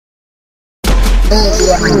Holy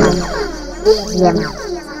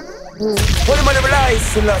man of life,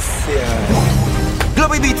 Celestia.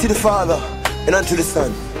 Glory be to the Father, and unto the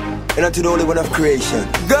Son, and unto the Holy One of creation.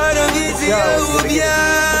 God of Ethiopia.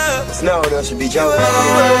 Now there should be Jah.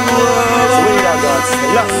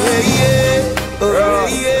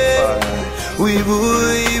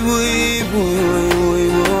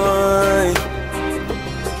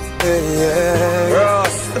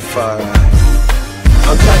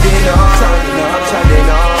 I'm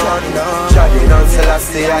treading on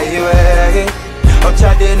Celestia highway. I'm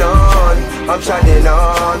treading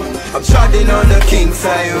on the King's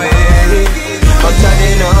highway. I'm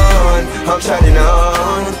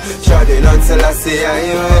treading on Celestia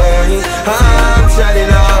highway. I'm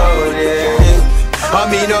treading on, yeah. I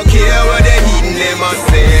mean, no care what the heathen they must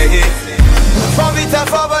say. From it and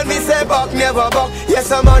forward, me say back, never back.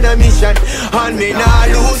 Yes, I'm on a mission, and me nah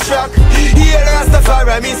lose track. Here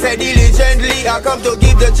Rastafari, me say diligently, I come to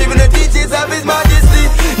give the children the teachings of His Majesty.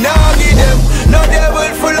 Now give them no devil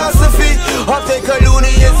philosophy. I'll take a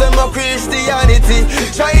Lunaism of Christianity.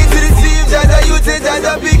 Trying to deceive that the youth is at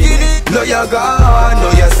the beginning. Know your God,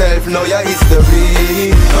 know yourself, know your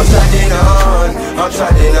history. I'm treading on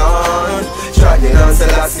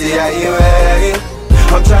Celestia highway.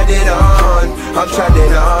 I'm treading on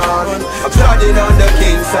the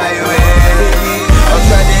King's highway. I'm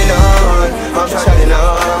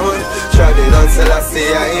treading on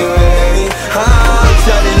Celestia highway. I'm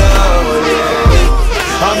treading on, yeah.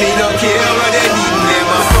 I mean, don't care what they need, they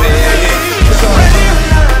must say.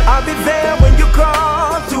 I'll be there when you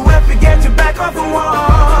call to help you get you back off the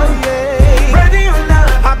wall, yeah. Ready or not,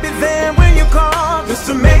 I'll be there when you call just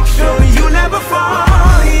to make sure you never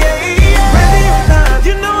fall, yeah. Ready or not,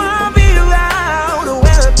 you know I'll be around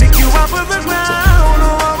when I pick you up off the ground.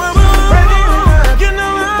 Ready or not, you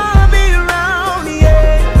know I'll be around,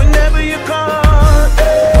 yeah, whenever you call.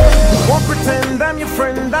 Won't pretend I'm your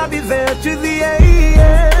friend, I'll be there to the end.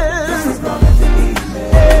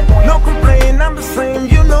 No complaint, I'm the same,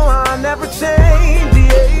 you know I'll never change,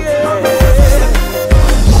 yeah.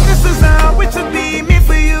 This is how it should be, me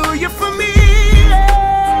for you, you for me,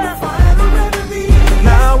 yeah.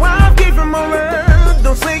 Now I've given my word,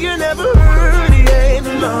 don't say you never heard, yeah.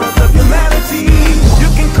 The love of humanity, you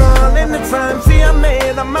can call anytime, see I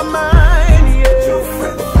made up my mind, yeah.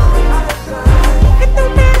 It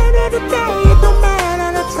don't matter the day, it don't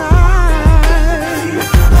matter the time.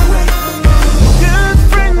 Good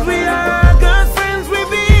friends we are, good friends we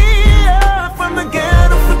be, yeah. From the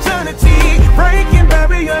ghetto fraternity, breaking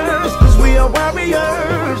barriers, cause we are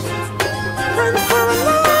warriors. Friends for a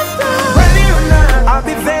lifetime. Ready or not, I'll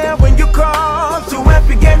be there when you call to help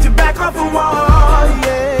you get you back off the wall,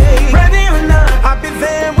 yeah. Ready or not, I'll be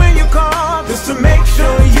there when you call just to make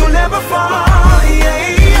sure you never fall, yeah.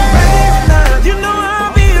 Ready or not, you know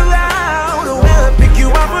I'll be around when I pick you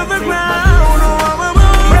up off the ground.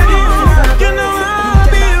 Ready or not, you know I'll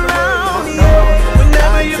be around, yeah,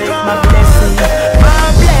 whenever you call. My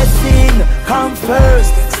blessing come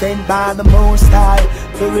first, sent by the Most High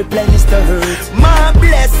to replenish the hurt. My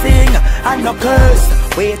blessing and no curse,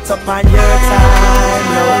 wait upon your time,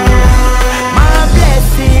 no. My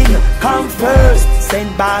blessing come first,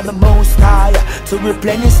 sent by the Most High to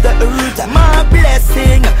replenish the earth. My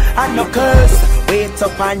blessing and no curse, wait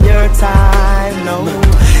upon your time, no.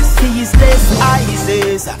 Ceaseless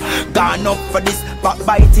ISIS, gone up for this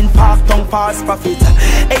backbiting, park tongue, fast profit.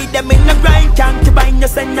 Hey, them in the grind, can't you bind, you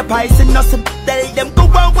send the price and nothing. Tell them go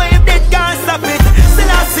away if they can't stop it.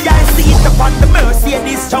 Selassie, I see it upon the mercy of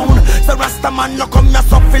this town. So Rasta man no come no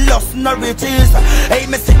suffer loss no riches. Hey,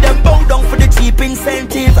 me see them bow down for the cheap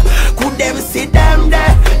incentive. Could them see them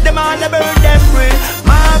there? Them all burn them free.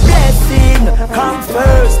 My blessing come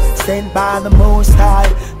first, sent by the Most High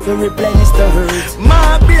to replenish the hurt.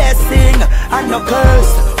 My blessing and no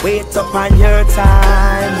curse, wait upon your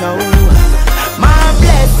time, no. My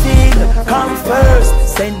blessing come first,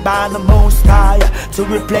 sent by the Most High to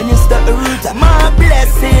replenish the earth. My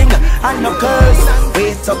blessing and no curse,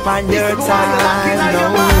 wait upon your time,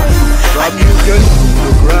 no. From you can do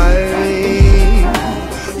the grind,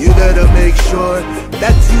 you gotta make sure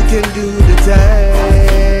that you can do the time.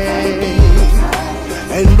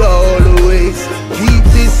 And always keep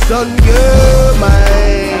this on your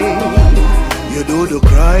mind. You do the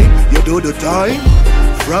grind, you do the time.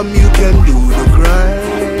 From you can do the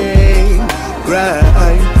grind,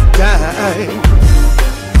 time.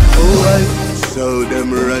 Oh, I saw them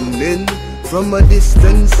running from a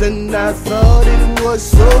distance and I thought it was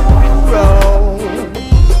so wrong with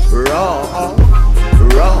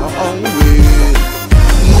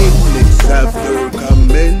minutes after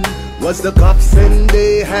coming was the cops and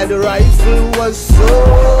they had a rifle was so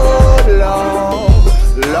long,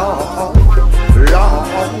 long,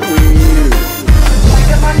 long way.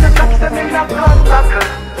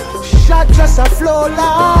 Shot just a flow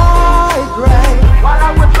like rain. While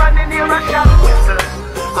I was running here, I shot whistle.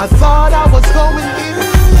 I thought I was going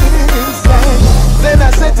insane. Then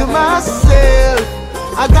I said to myself,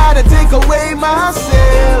 I gotta take away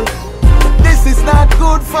myself. This is not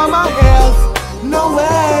good for my health. No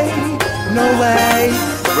way, no way.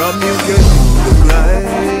 From you can do the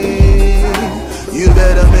grind. You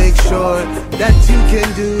better make sure that you can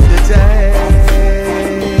do the time.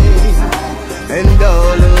 And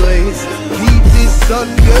always keep this on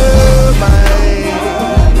your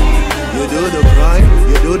mind. You do the grind,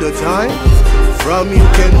 you do the time. From you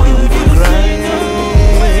can do the grind.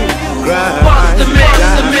 Grind, What's the mix,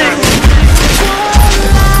 the mix? Don't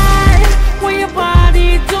lie, when your body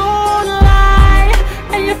don't lie,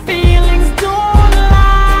 and your feelings don't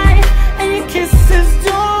lie, and your kisses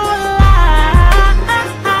don't lie.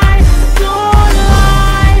 Don't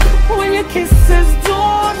lie, when your kisses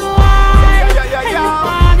don't lie, and your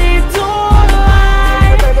body don't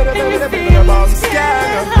lie, and your feelings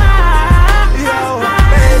can't lie. Yo,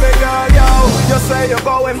 baby girl, yo, you say you're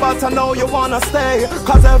going, but I know you wanna stay.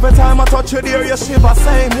 Cause every time I touch you there, you shiver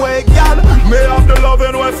same way, girl. Me have the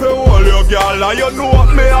loving way for hold you, girl. And you know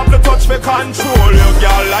me have the touch for control you,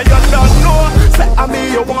 girl. And you don't know, say I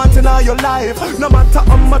me you want in all your life. No matter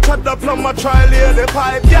how much I the plumb, I try lay the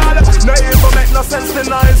pipe, girl. No even make no sense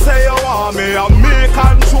when I say you want me. And me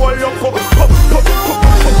control you,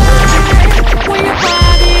 when your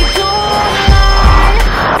body don't lie,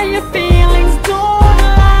 and your feelings don't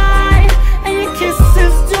lie, and your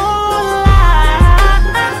kisses don't lie.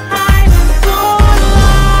 Don't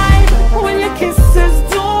lie, when your kisses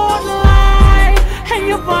don't lie, and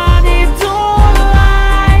your body don't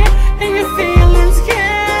lie, and your feelings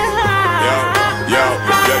can't hide.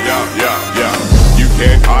 Yeah. You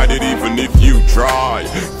can't hide it even if you try.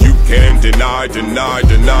 You can't deny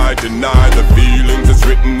the feelings that's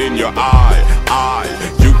written in your eye.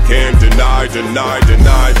 You can't deny.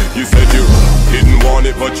 You said you didn't want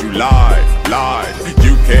it, but you lied.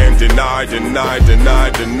 You can't deny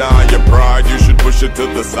your pride. You should push it to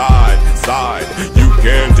the side. You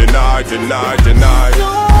can't deny.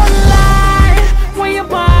 Don't lie, when your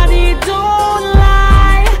body don't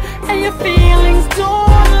lie, and your feelings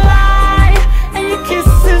don't lie, and your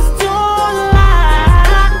kisses don't lie.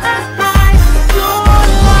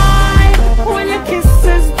 Don't lie, when your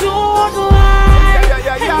kisses don't lie,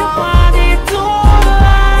 and your body don't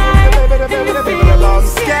lie, and your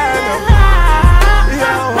feelings can't hide.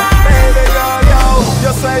 Yo, baby girl, yo,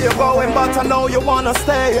 you say you're going, but I know you wanna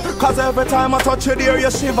stay. Cause every time I touch you there,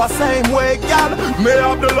 you shiver same way, girl. Me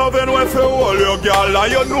have the loving way for hold you, girl.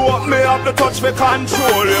 And you know me have the touch for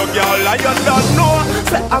control you, girl. And you don't know,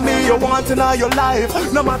 say I me you want in all your life.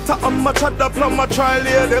 No matter how much I the plumb, I try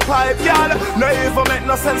lay the pipe, girl. No even make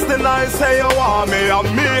no sense then I say you want me.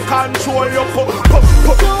 And me control you,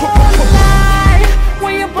 Don't lie,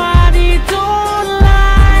 when your body don't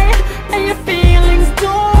lie, and your feelings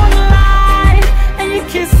don't lie, and your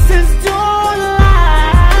kisses don't lie.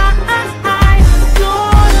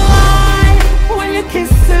 Don't lie, when your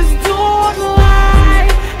kisses don't lie,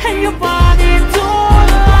 and your body don't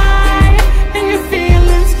lie, and your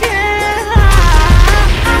feelings can't hide.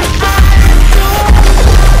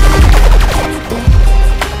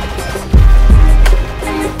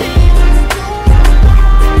 And your feelings don't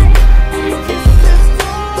lie, and your kisses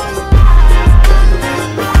don't lie.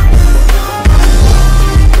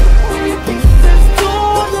 When your kisses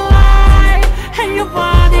don't lie, and your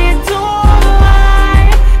body don't lie,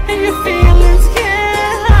 and your feelings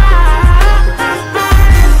can't hide.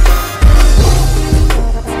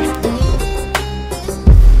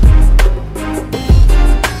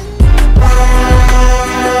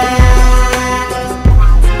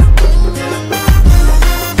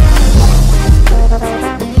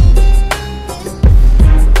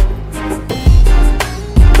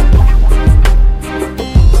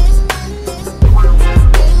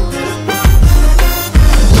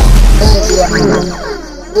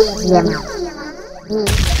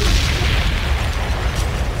 DJ-M.o.M.